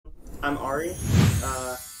I'm Ari.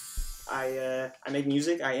 I make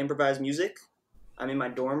music. I improvise music. I'm in my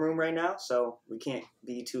dorm room right now, so we can't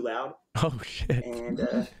be too loud. Oh shit!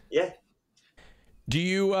 And yeah. Do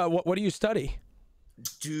you what do you study?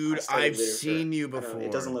 Dude, I've seen you before.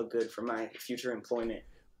 It doesn't look good for my future employment.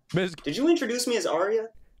 Ms. Did you introduce me as Aria?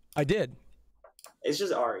 I did. It's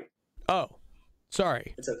just Ari. Oh,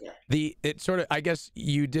 sorry. It's okay. It sort of, I guess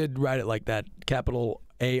you did write it like that, capital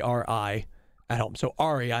ARI at home. So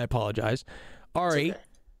Ari, I apologize. Ari,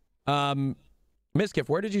 okay. Miskiff,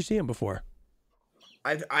 where did you see him before?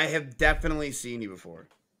 I have definitely seen you before.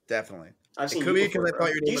 Definitely. I've seen it could you be because I thought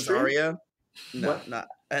your name was Aria. No,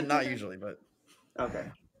 not usually, but okay.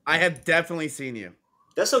 I have definitely seen you.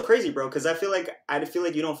 That's so crazy, bro. Because I feel like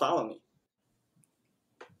you don't follow me.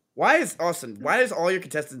 Why is all your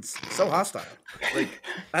contestants so hostile? Like,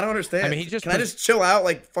 I don't understand. I mean, Can I just chill out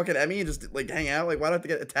like fucking Emmy and just like hang out? Like, why do I have to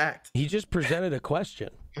get attacked? He just presented a question.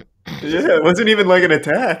 Yeah, it wasn't even like an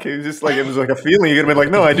attack. It was just like, it was like a feeling. You're gonna be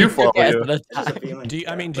like, no, I do follow you. Listen,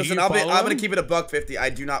 Listen, I'm gonna keep it a $1.50. I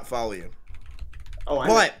do not follow you. Oh, I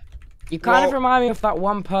but you kind of remind me of that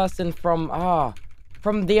one person from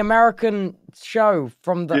the American show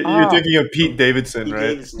from the. You're thinking of Pete Davidson,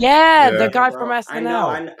 right? Yeah, the guy from SNL. I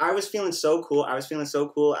know. I was feeling so cool.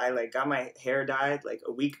 I like got my hair dyed like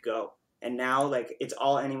a week ago, and now like it's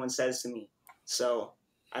all anyone says to me. So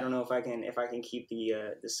I don't know if I can keep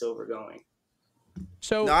the silver going.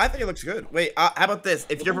 So no, I think it looks good. Wait, how about this?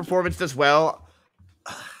 If your performance does well,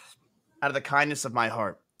 out of the kindness of my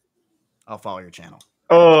heart, I'll follow your channel.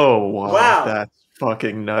 Oh wow. That's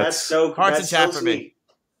fucking nuts. That's so hearts that's in chat so for me. Sweet.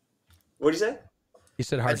 What'd you say? He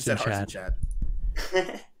said hearts in chat.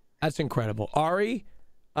 That's incredible. Ari,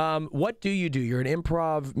 what do you do? You're an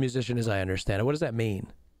improv musician, as I understand it. What does that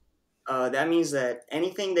mean? That means that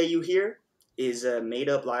anything that you hear is made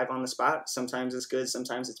up live on the spot. Sometimes it's good,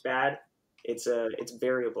 sometimes it's bad. It's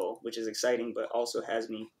variable, which is exciting, but also has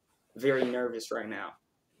me very nervous right now.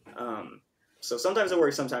 So sometimes it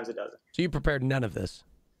works, sometimes it doesn't. So you prepared none of this?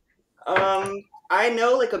 I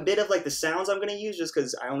know like a bit of like the sounds I'm gonna use just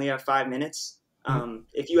because I only have 5 minutes.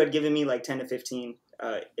 If you had given me like 10 to 15,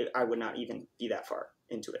 I would not even be that far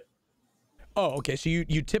into it. Oh, okay. So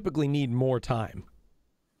you typically need more time.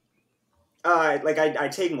 I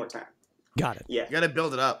take more time. Got it. Yeah. You gotta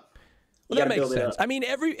build it up. Well, that makes sense. I mean,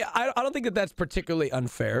 I don't think that's particularly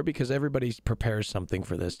unfair because everybody prepares something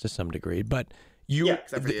for this to some degree. But you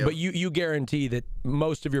guarantee that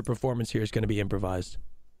most of your performance here is going to be improvised.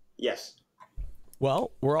 Yes.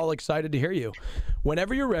 Well, we're all excited to hear you.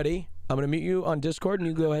 Whenever you're ready, I'm going to meet you on Discord and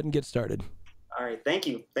you go ahead and get started. All right. Thank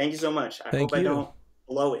you. Thank you so much. I hope I don't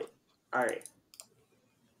blow it. All right.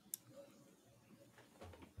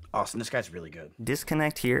 Austin, this guy's really good.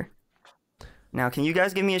 Disconnect here. Now, can you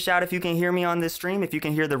guys give me a shout if you can hear me on this stream? If you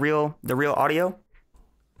can hear the real audio?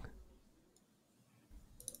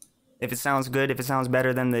 If it sounds good, if it sounds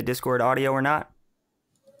better than the Discord audio or not?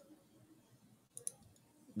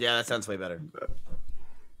 Yeah, that sounds way better.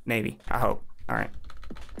 Maybe. I hope. All right.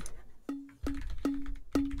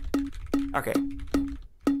 Okay.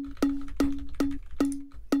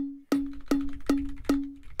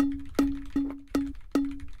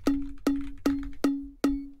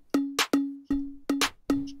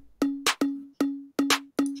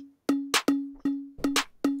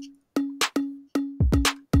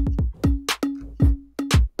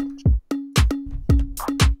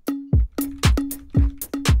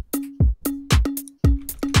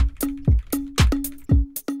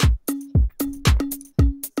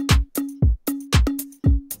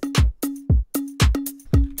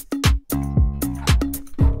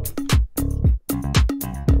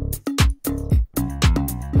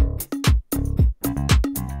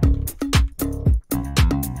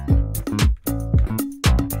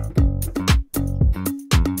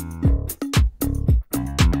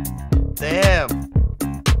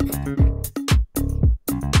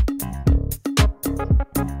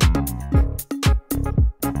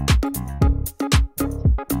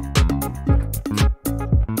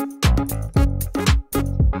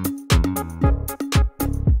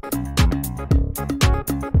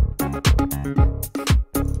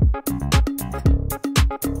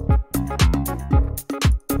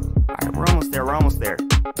 We're almost there.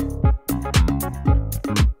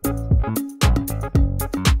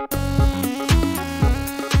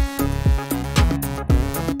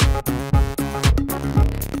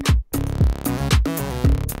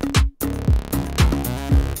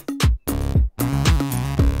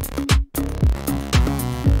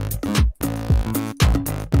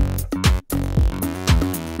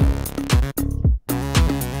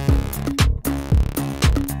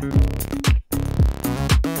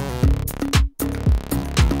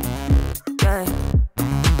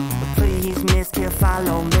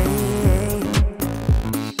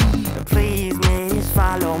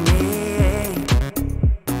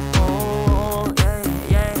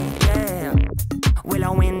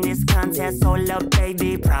 contest, hold up,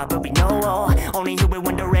 baby, probably no. Only here with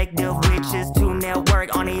one directive, which is to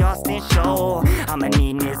network on the Austin Show. I'ma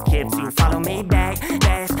need Miss Kip to follow me back.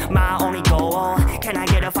 That's my only goal. Can I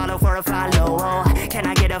get a follow for a follow? Can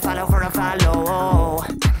I get a follow for a follow?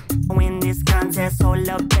 Win this contest, hold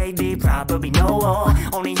up, baby, probably no.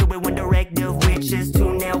 Only here with one directive, which is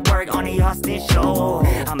to network on the Austin Show.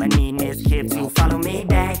 I'ma need Miss Kip to follow me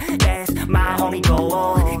back. That's my only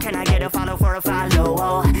goal. Can I get a follow for a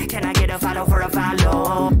follow? Can I get a follow for a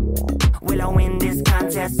follow? Will I win this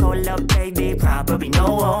contest? Hold up, baby, probably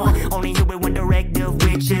no. Only here with one directive,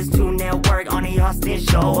 which is to network on the Austin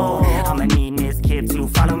Show. I'ma need Miss Kip to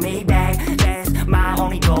follow me back. That's my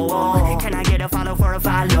only goal. Can I get a follow for a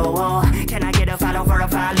follow? Can I get a follow for a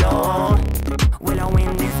follow? Will I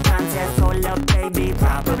win this contest? Hold up, baby,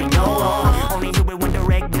 probably no. Only here with one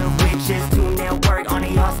directive, which is to network on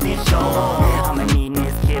the Austin Show. I'ma need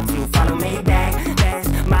Miss Kip to follow me back. That's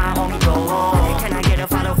my only goal. Can I get a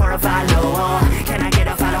follow for a follow? Can I get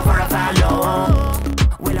a follow for a follow?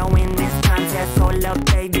 Will I win this contest? Hold up,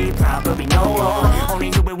 baby, probably no.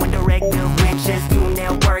 Only here with one directive, which is to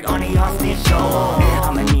network on the Austin Show.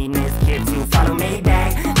 I'ma need Miss Kip to follow me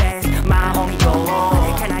back. That's my only goal.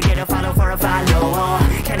 Can I get a follow for a follow?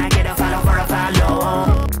 Can I get a follow for a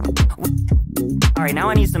follow? Alright, now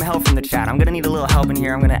I need some help from the chat. I'm gonna need a little help in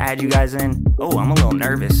here. I'm gonna add you guys in. Oh, I'm a little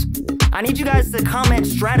nervous. I need you guys to comment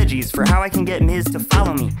strategies for how I can get Miz to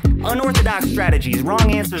follow me. Unorthodox strategies,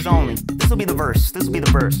 wrong answers only. This will be the verse. This will be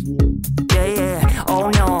the verse. Yeah, oh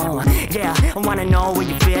no. Yeah, I wanna know what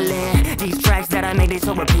you're feeling. These tracks that I make, they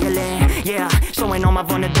so appealing. Yeah, showing all my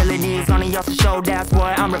vulnerabilities on the Austin Show, that's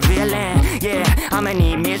what I'm revealing. Yeah, I'ma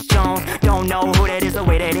need Miss Jones. Don't know who that is, the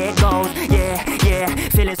way that it goes. Yeah,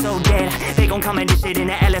 feeling so dead. They gon' come and this shit in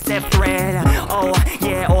the LSF thread. Oh,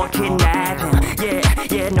 yeah, or kidnapping.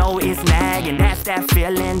 Yeah, no, it's nagging. That's that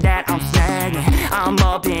feeling that I'm snagging. I'm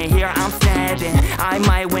up in here, I'm snapping. I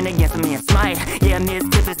might win against me and smite. Yeah, Miss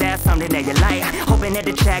Kip, is that something that you like? Hoping that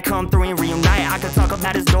the chat come through and reunite. I could talk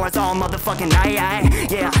about his doors all motherfucking night.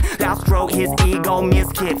 Yeah, I'll stroke his ego,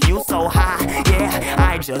 Miss Kip, you so high. Yeah,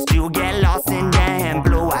 I just do get lost in them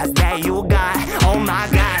blue eyes that you got. Oh my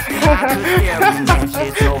God, I could stare in that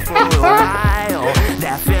shit so for a while.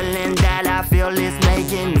 That feeling that I feel is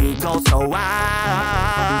making me go so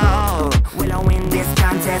wild. Will I win this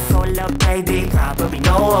contest? Hold up, baby, probably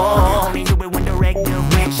no. Only here with one directive,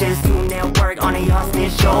 which is to network on the Austin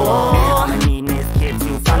Show. I'ma need Miss Kip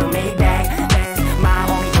to follow me back. That's my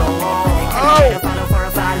only goal. Can I get a follow for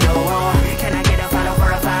a follow? Can I get a follow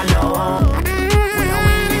for a follow? Will I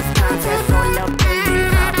win this contest? Hold up, baby,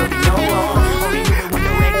 probably no. Only here with one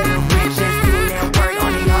directive, which is to network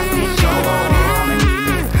on the Austin Show. I'ma need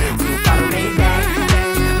Miss Kip to follow me back.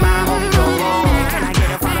 That's my only goal. Can I get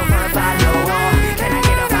a follow for a follow? Can I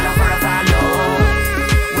get a follow for a follow?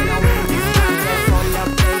 Will I win this contest? Hold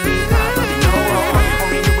up, baby, probably no.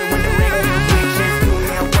 Only here with one directive, which is to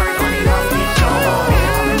network on the Austin Show.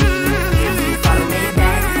 I'ma need Miss Kip to follow me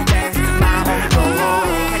back. That's my only goal.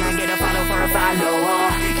 Can I get a follow for a follow?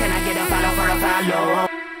 Can I get a follow for a follow?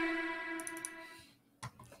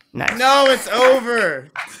 Nice. No, it's over.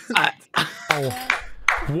 Oh,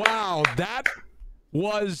 wow, that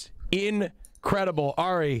was incredible,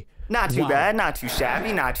 Ari. Not too wow. bad, not too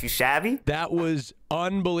shabby, not too shabby. That was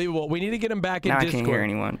unbelievable. We need to get him back in Now Discord. I can't hear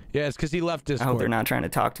anyone. Yeah, it's because he left Discord. I hope they're not trying to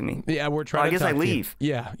talk to me. Yeah, we're trying to talk I guess I to leave. You.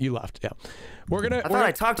 Yeah, you left. Yeah. We're gonna. I thought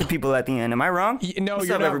I talked to people at the end. Am I wrong? No, What's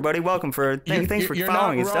you're up, not, everybody? Welcome for thanks for you're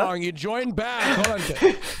following not and wrong. stuff. You joined back. Hold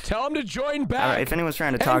on. Tell him to join back. All right, if anyone's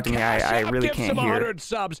trying to talk to me, I really gives can't him hear 100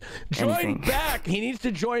 subs. Join anything. back. He needs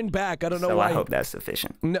to join back. I don't know So why. I hope that's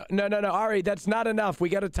sufficient. No, Ari, that's not enough. We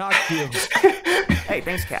got to talk to you. Hey,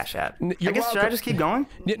 thanks, Cash App. You're I guess should welcome. I just keep going?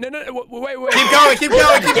 No, wait. Keep going, keep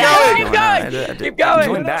going, keep going. Keep going.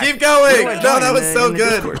 Join back. Keep going. Where do I No, join? that was In so the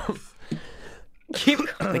good. Discord?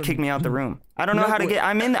 They kicked me out the room. I don't know how to get.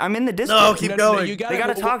 I'm in the Discord. No, keep going. You They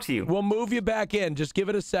gotta talk to you. We'll move you back in. Just give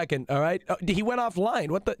it a second, all right? He went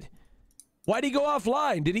offline. What the? Why'd he go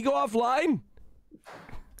offline? Did he go offline?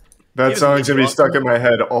 That song's gonna be stuck in my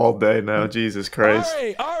head all day now. Jesus Christ.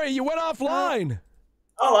 Ari, you went offline.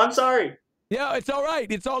 Oh, I'm sorry. Yeah, it's all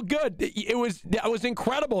right. It's all good. That was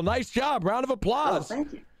incredible. Nice job. Round of Oh, applause.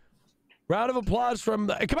 thank you. Round of applause from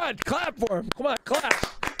come on, clap for him. Come on, clap.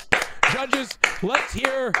 Judges, let's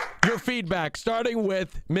hear your feedback, starting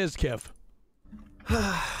with Ms. Kiff.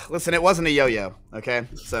 Listen, it wasn't a yo-yo, okay?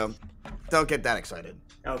 So don't get that excited.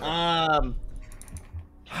 Okay.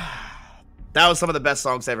 That was some of the best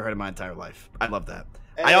songs I ever heard in my entire life. I love that.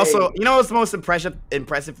 Hey. You know what's the most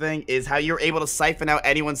impressive thing is how you're able to siphon out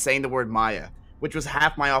anyone saying the word Maya. which was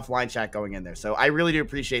half my offline chat going in there. So I really do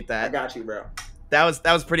appreciate that. I got you, bro. That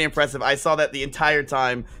was pretty impressive. I saw that the entire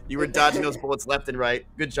time. You were dodging those bullets left and right.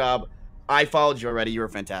 Good job. I followed you already. You were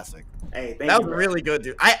fantastic. Hey, thank you. That was really good,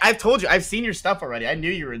 dude. I've told you. I've seen your stuff already. I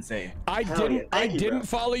knew you were insane. I didn't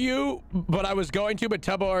follow you, but I was going to. But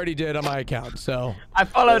Tubbo already did on my account. So I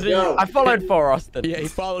followed you. I followed for Austin. Yeah, he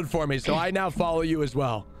followed for me. So I now follow you as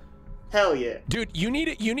well. Hell yeah, dude. You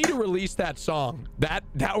need to release that song. That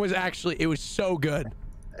was actually, it was so good.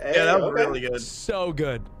 Hey, yeah, that was really good. So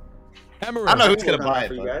good. Emaru. I don't know who's gonna buy it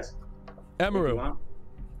for you guys. Emaru.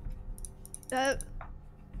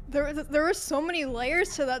 There were so many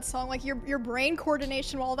layers to that song, like your brain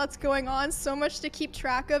coordination while that's going on, so much to keep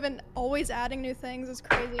track of, and always adding new things is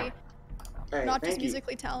crazy. Hey, Not just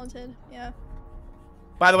musically talented, yeah.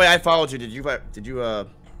 By the way, I followed you. Did you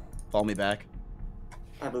follow me back?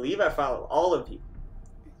 I believe I follow all of you.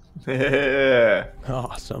 Yeah.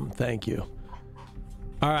 Awesome. Thank you.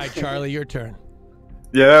 All right, Charlie, your turn.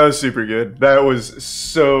 Yeah, that was super good. That was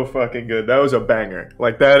so fucking good. That was a banger.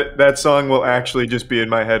 Like that song will actually just be in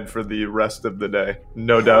my head for the rest of the day.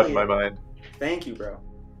 No doubt in my mind. Thank you, bro.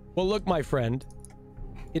 Well, look, my friend,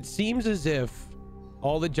 it seems as if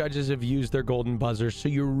all the judges have used their golden buzzer, so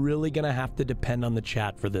you're really going to have to depend on the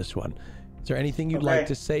chat for this one. Is there anything you'd like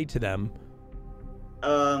to say to them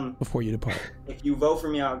before you depart? If you vote for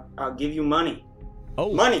me, I'll give you money.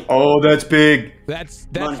 Oh, money. Oh, that's big. That's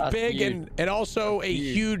big and also a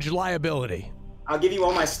huge liability. I'll give you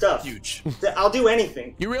all my stuff. Huge. I'll do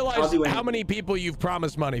anything. You realize how many people you've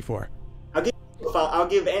promised money for? I'll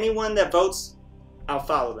give anyone that votes. I'll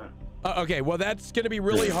follow them. Okay, well that's going to be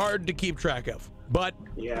really hard to keep track of. But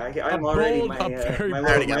yeah, I'm already my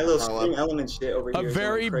little Scream Element shit over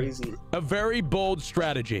here. Crazy. A very bold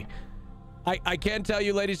strategy. I can tell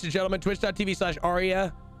you, ladies and gentlemen,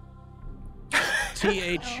 twitch.tv/Aria.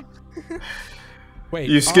 TH. Wait.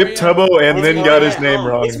 You skipped Tubbo and then got his name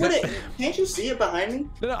wrong. Can't you see it behind me?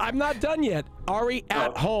 No, I'm not done yet.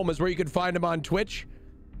 AriatHome is where you can find him on Twitch.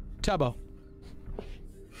 Tubbo.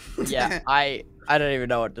 Yeah, I don't even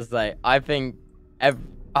know what to say. I think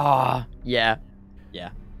yeah.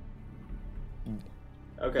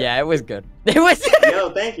 Okay. Yeah, it was good. It was.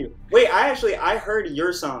 Yo, thank you. Wait, I heard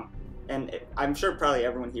your song, and I'm sure probably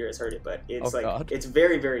everyone here has heard it, but it's it's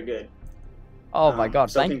very, very good. Oh my god,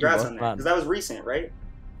 so thank you. Congrats on that, because that was recent, right?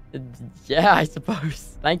 Yeah, I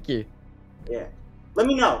suppose. Thank you. Yeah. Let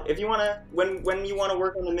me know if you wanna when you wanna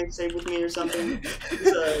work on the mixtape with me or something.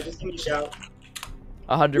 Just give me a shout.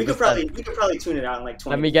 100%. We could probably tune it out in like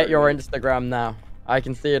 20. Let me get your Instagram now. I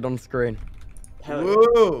can see it on screen. Hell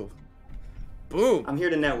Whoa. Yeah. Boom. I'm here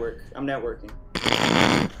to network. I'm networking.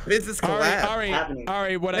 What is this collab?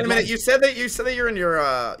 Ari, what? Wait a minute. You said that you're in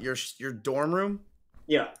your dorm room.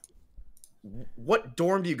 Yeah. What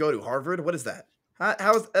dorm do you go to? Harvard? What is that?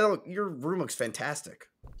 How's your room looks fantastic.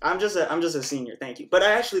 I'm just a senior. Thank you. But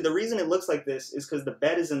the reason it looks like this is because the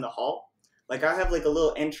bed is in the hall. Like I have like a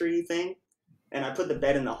little entry thing, and I put the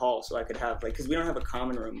bed in the hall so I could have because we don't have a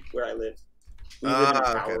common room where I live. We live in a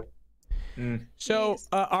tower. Okay. So,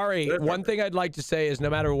 Ari, one thing I'd like to say is no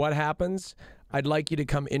matter what happens, I'd like you to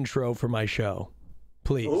come intro for my show,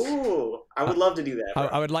 please. Ooh, I would love to do that.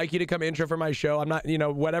 I would like you to come intro for my show. I'm not,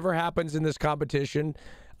 whatever happens in this competition,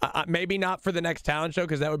 maybe not for the next talent show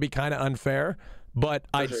because that would be kind of unfair, but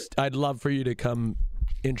I'd love for you to come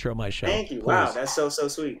intro my show. Thank you. Please. Wow, that's so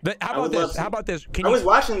sweet. How about this? I was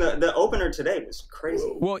watching the opener today. It was crazy.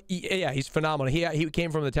 Well, yeah, he's phenomenal. He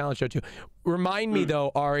came from the talent show too. Remind me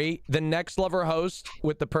though, Ari, the next Lover host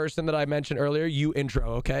with the person that I mentioned earlier, you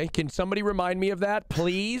intro, okay? Can somebody remind me of that,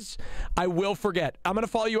 please? I will forget. I'm gonna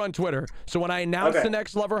follow you on Twitter. So when I announce the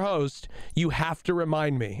next Lover host, you have to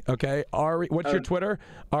remind me, okay? Ari, what's your Twitter?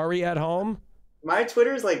 AriatHome? My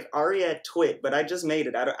Twitter is like AriatTwit, but I just made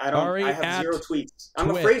it. I have 0 tweets. I'm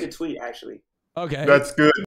afraid to tweet actually. Okay. That's good.